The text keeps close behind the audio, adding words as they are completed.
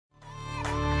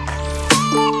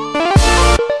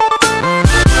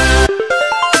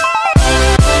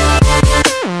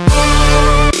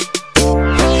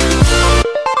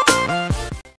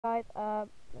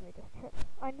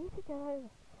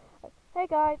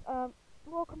guys,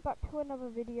 welcome back to another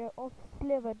video of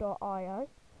Slither.io.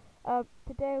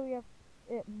 Today we have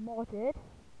it modded.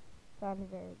 Sadly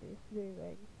very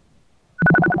reducing.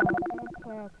 I'm going to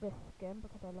play as this skin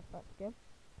because I love that skin.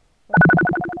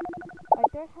 I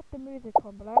don't have the music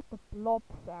on, but I have the blob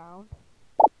sound.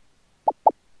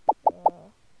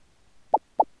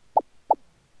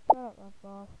 Not that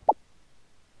fast.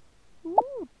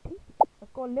 Ooh,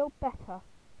 I've got a little better.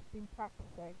 I've been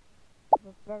practicing. I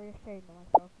was very ashamed of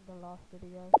myself in the last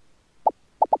video.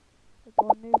 I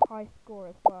got a new high score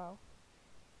as well.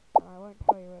 And I won't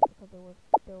tell you it because it was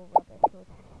still rubbish. It was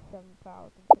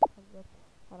 7,600.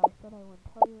 And I said I wouldn't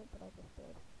tell you it, but I just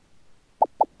did.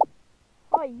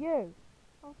 Hi, you!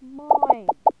 That was mine!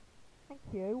 Thank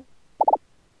you.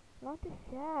 Learn to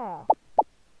share.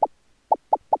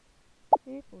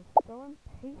 People so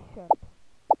impatient.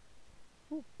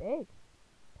 Ooh, big.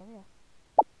 Come here.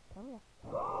 Come here. I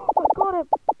got him!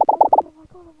 I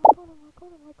got him!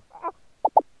 Ah.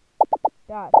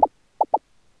 Dad.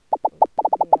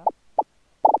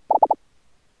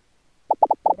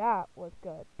 That was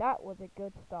good. That was a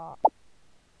good start.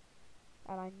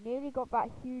 And I nearly got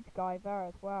that huge guy there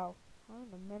as well. I'm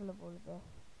in the middle of all of this.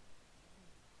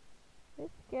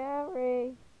 It's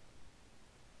scary.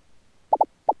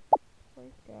 It's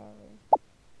very scary.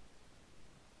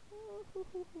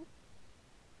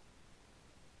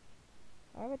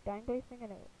 I have a dangly thing in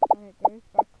it, and it goes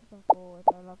backwards and forwards.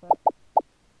 I love it.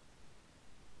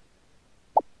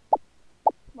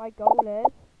 My goal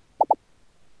is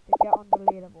to get on the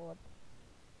leaderboard.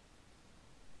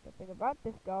 The thing about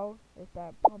this goal is that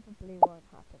it probably won't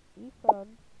happen.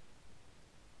 Ethan,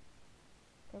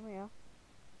 come here.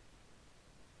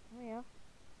 Come here.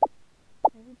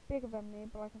 You're bigger than me,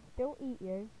 but I can still eat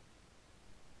you.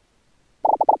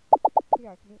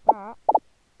 Yeah, I can eat that.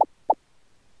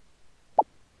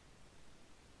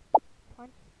 Try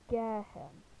and scare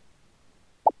him.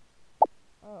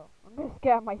 Oh, I'm gonna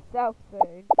scare myself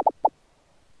soon.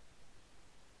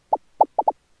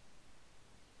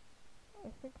 I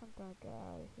think I'm gonna get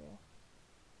out of here.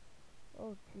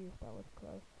 Oh jeez, that was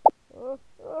close. Oh,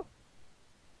 oh.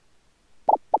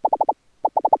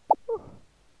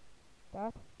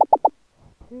 That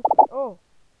too close. Oh,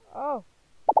 oh,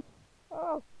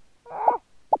 oh,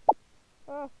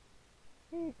 ah,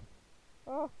 heat.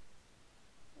 Oh,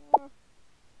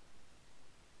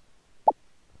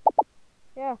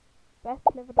 yeah, best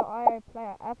Slither.io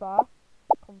player ever.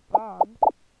 Confirmed.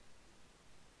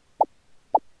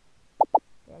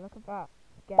 Yeah, look at that.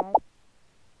 Scared.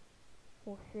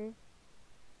 Horseshoe.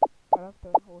 I love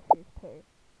doing horseshoes too.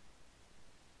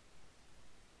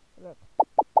 Look.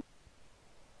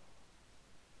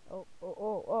 No!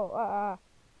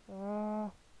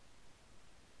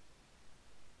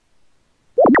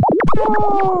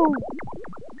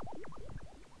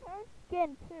 Own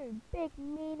skin too, big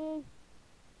meanie.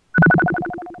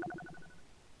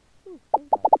 Ooh,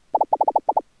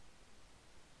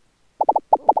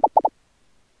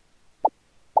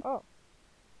 oh.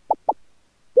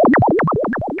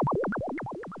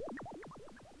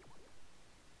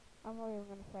 I'm not even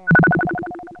gonna say it.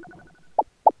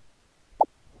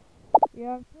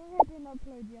 Yeah, I'm sorry I didn't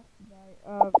upload yesterday.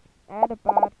 I had a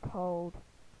bad cold.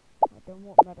 I don't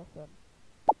want medicine.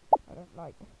 I don't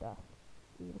like the stuff.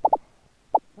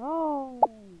 No!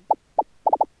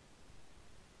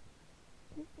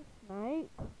 He's the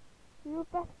snake. We were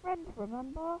best friends,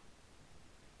 remember?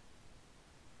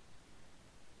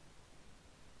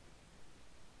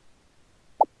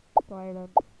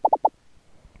 Silence.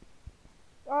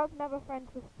 I was never friends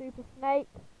with Super Snake.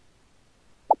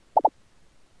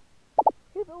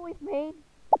 He's always mean.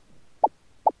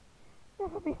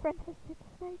 Never be friends with Super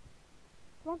Snake.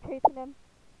 So I'm chasing him.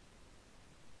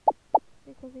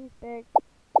 Because he's big.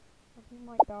 And he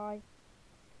might die.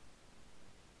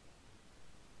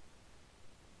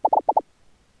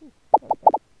 There we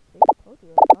go. See, I told you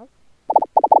it would die.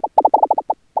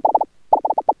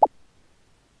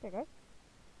 There you go.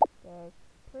 There's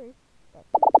proof that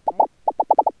Super Snake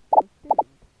was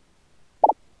doomed.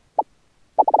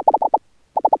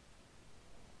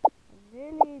 I'm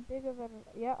nearly bigger than...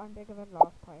 Yeah, I'm bigger than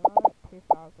last time. I'm at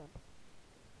 2,000.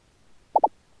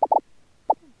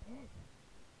 I'm big.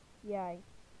 Yay.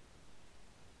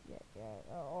 Yeah.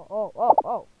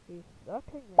 Oh. He's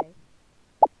circling me.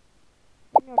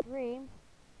 In your dreams,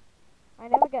 I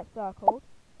never get circled.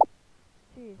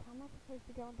 Jeez, how am I supposed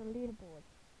to get on the leaderboard?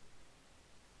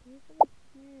 These are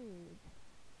huge.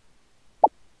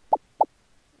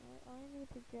 I need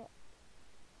to get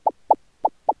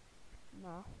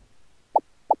math.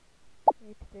 I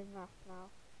need to do math now.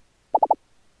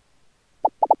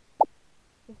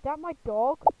 Is that my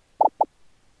dog?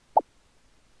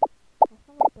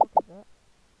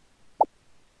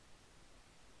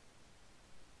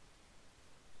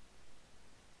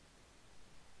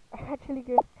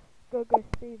 actually go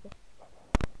see this.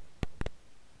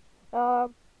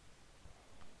 Oh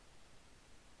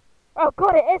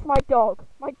god, it is my dog!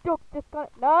 My dog just got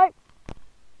it. No!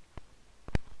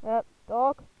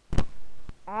 Dog.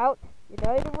 Out. You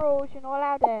know the rules, you're not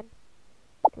allowed in.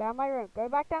 Clear my room. Go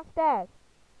back downstairs.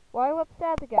 Why are you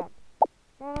upstairs again?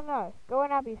 No. Go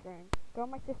in Abby's room. Go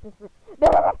in my sister's room. No!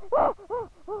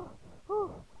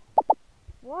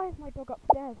 Why is my dog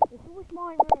upstairs? It's always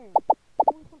my room. He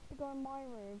always wants to go in my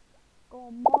room, go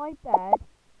on my bed,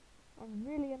 and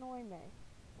really annoy me.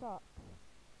 Sucks.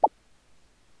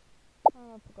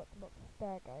 Oh, I forgot to lock the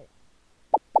stair gate.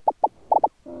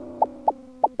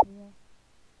 Oh dear.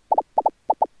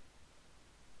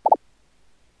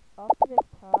 After this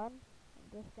turn, I'm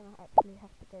just gonna actually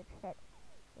have to go check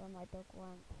where my dog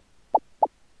went.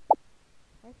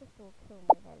 My sister will kill me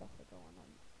if I let her go on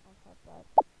her bed.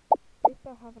 At least I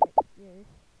have an excuse.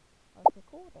 I was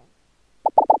recording.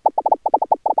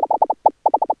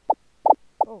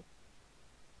 Oh.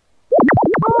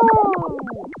 Oh!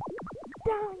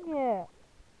 Dang it!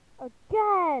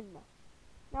 Again!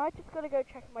 Now I just gotta go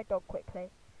check my dog quickly.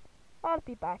 I'll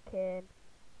be back in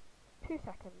 2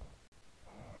 seconds.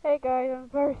 Hey guys, I'm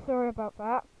very sorry about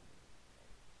that.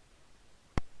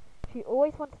 She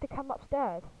always wants to come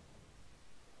upstairs.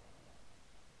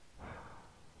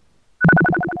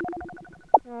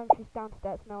 She's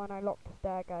downstairs now and I locked the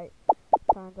stair gate.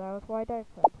 Turns out it was wide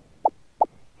open.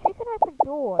 She can open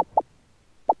doors.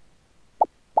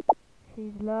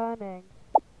 She's learning.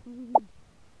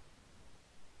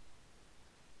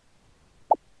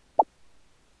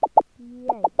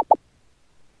 Yay.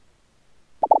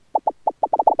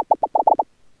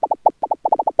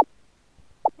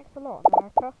 Thanks a lot,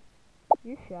 America.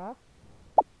 You share?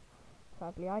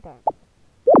 Sadly, I don't.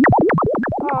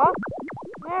 Ah!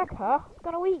 America, it's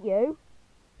gonna eat you.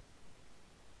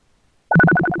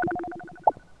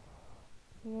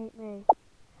 He ate me.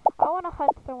 I wanna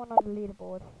hunt someone on the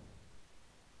leaderboard.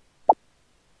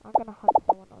 I'm gonna hunt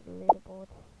someone on the leaderboard.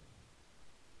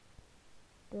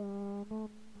 Dun-dun.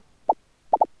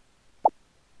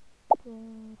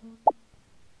 Dun-dun.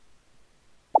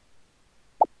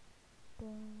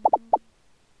 Dun-dun.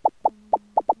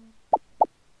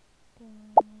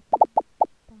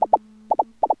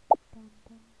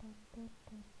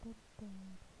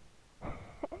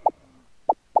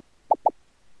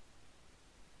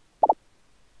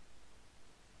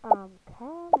 I'm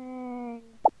coming.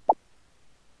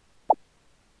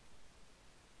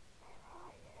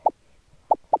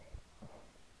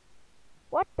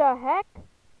 What the heck?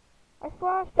 I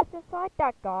swear I was just inside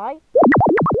that guy.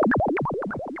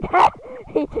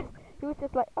 he was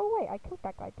just like, oh wait, I killed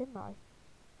that guy, didn't I?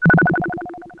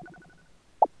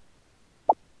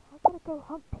 I gotta go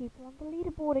hunt people on the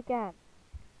leaderboard again.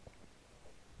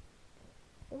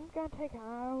 This is gonna take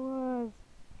hours.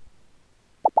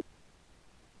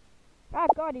 Ah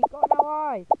god, he got no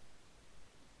eyes.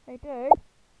 They do.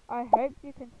 I hope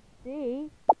you can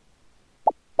see.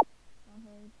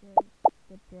 Oh,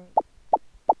 good joke.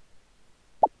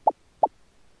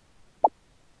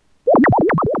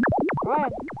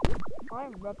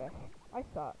 I'm rubbish. I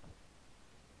suck.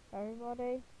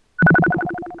 Everybody.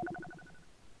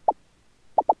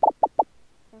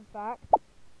 In fact,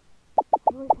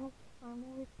 I'm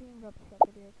always being rubbish at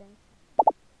video games.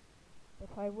 But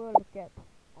I will get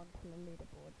onto the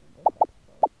leaderboard in this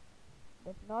episode.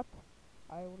 If not,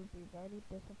 I will be very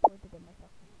disappointed in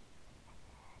myself.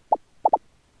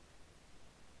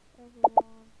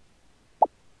 Everyone.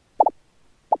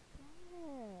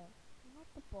 Yeah. Not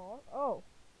the ball. Oh.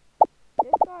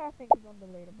 This guy I think is on the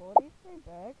leaderboard. He's pretty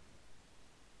big.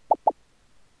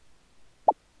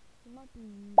 He might be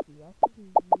Yugi. I think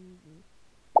he's Yugi.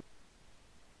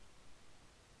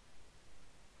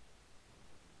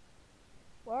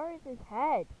 Where is his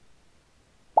head?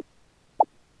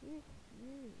 He's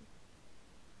huge.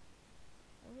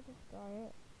 Where is this guy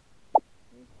at?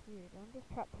 He's huge. I'm just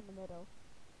trapped in the middle.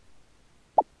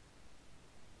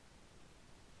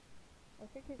 I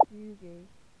think it's Yugi.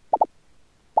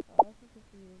 I think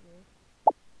it's Yugi.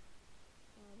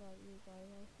 How about you guys?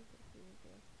 I think it's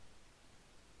Yugi.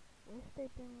 Wish they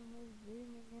didn't remove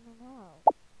zooming in and out.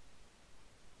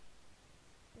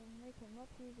 They make it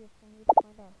much easier for me to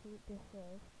find out who this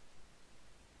is.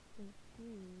 So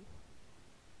jeez.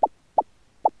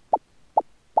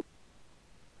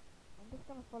 I'm just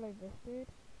gonna follow this dude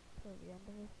till the end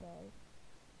of his day.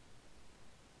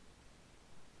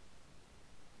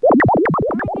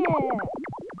 Dang it!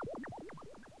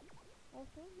 I was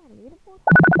doing my leaderboard.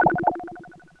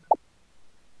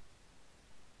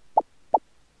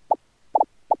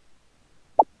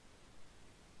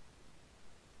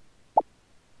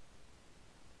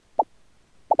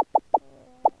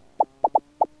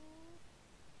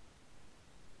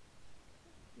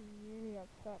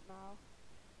 upset now.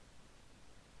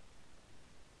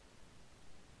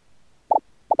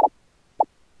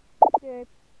 Sheep,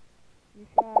 you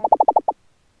shed.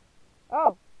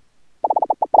 Oh!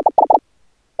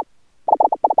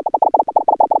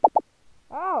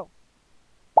 Oh!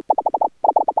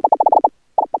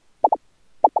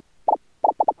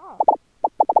 Oh.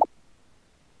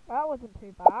 That wasn't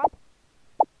too bad.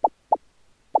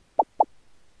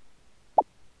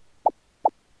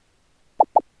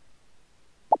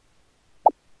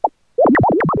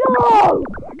 No!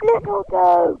 Little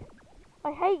goat!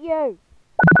 I hate you!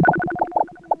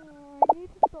 I need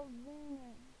to stop doing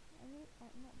it.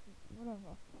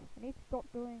 Whatever. I need to stop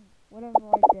doing whatever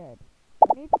I did.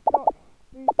 I need to stop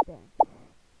boosting.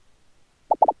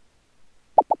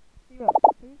 See, look,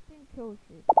 boosting kills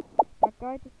you. That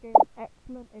guy just gave an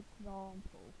excellent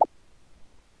example.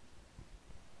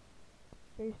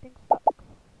 Boosting sucks.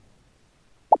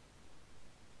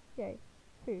 Yay,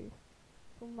 food.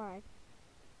 For mine.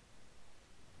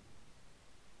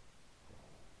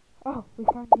 Oh, we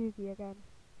found Yugi again.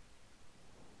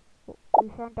 We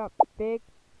found that big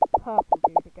purple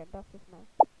dude again, that's his name.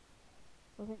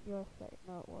 Wasn't USA?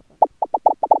 No, it wasn't.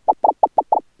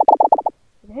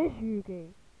 It is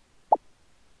Yugi.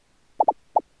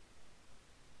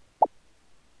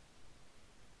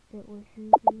 It was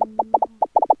Yugi.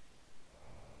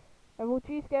 Level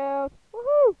G scales.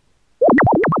 Woohoo!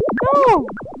 No!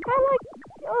 How like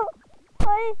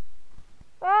hi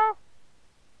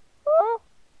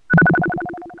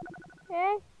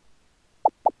hey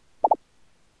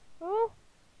huh?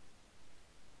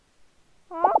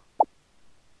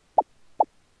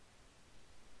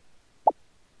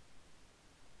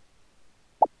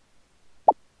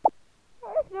 I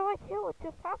have no idea what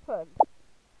just happened.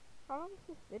 How long is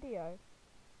this video?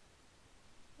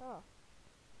 Oh.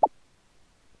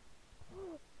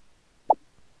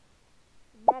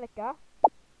 America.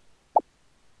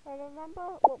 I remember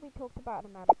what we talked about in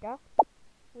America.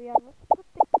 We are not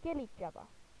supposed to kill each other.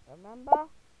 Remember?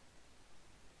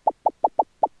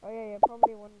 Oh yeah, you're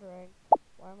probably wondering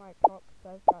why my clock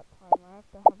says that time. I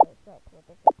have to have it set to a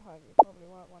different time. You probably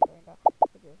weren't wondering that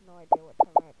because you have no idea what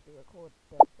time I actually record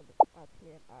this, but it's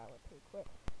actually an hour too quick.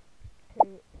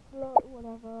 Too slow,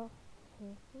 whatever.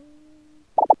 The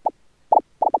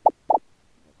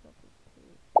clock is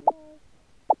too slow.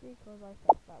 Because I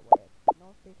set it that way. It's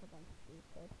not because I'm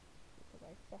stupid. Because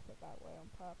I set it that way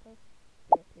on purpose.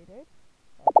 Seriously, dude.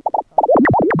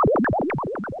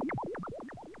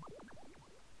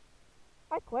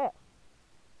 I quit.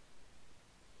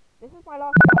 This is my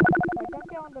last challenge. I don't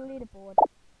get on the leaderboard.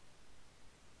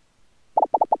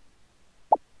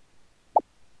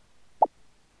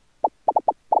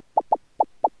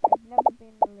 I've never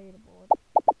been on the leaderboard.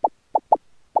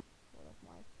 One of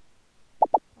my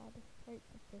saddest traits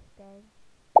of this game.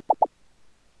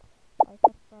 Like a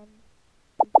friend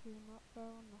who do not go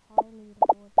on the high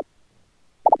leaderboard.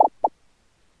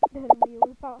 Telling me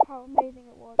all about how amazing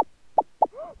it was.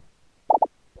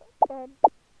 But then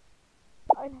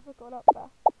I never got up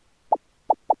there.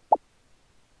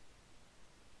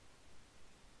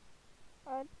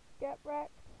 And get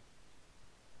wrecked.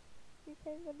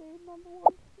 Became the new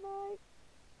 #1 snipe.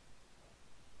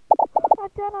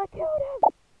 And then I killed him.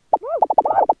 No,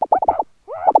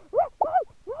 what the?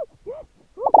 Yes.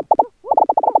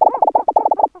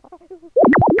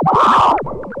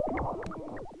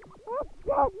 Oh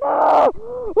God, no!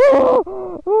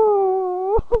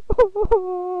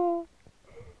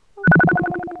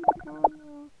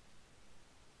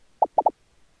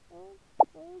 That's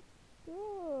so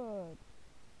good.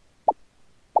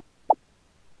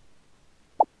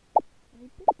 We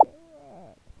did get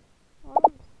wrecked.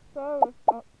 I'm so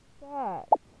upset.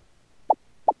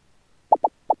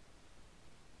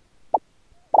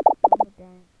 I'm the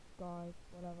game, guys,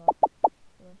 whatever I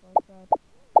said.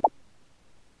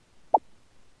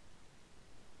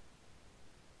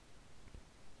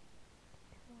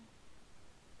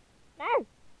 No!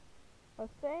 I was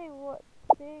seeing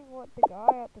what the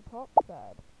guy at the top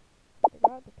said. The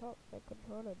guy at the top said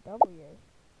controller W.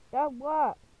 Don't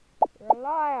work! You're a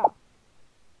liar!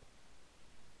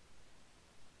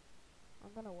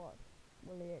 I'm gonna watch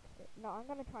Willy Exit. No, I'm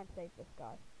gonna try and save this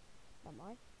guy. Never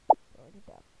mind. It's already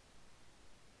dead.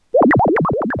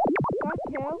 Don't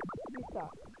kill, you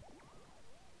suck.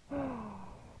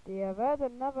 Dear, there's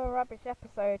another rubbish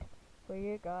episode for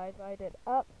you guys. I did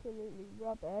absolutely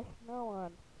rubbish. No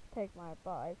one take my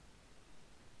advice.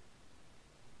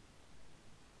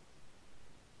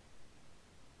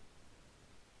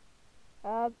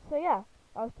 So yeah,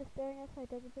 I was just doing this. I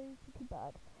did really pretty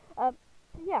bad.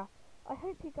 So yeah, I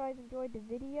hope you guys enjoyed the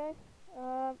video.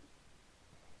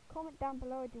 comment down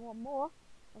below if you want more,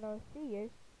 and I'll see you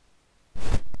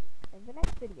in the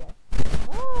next video.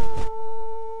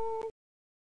 Bye!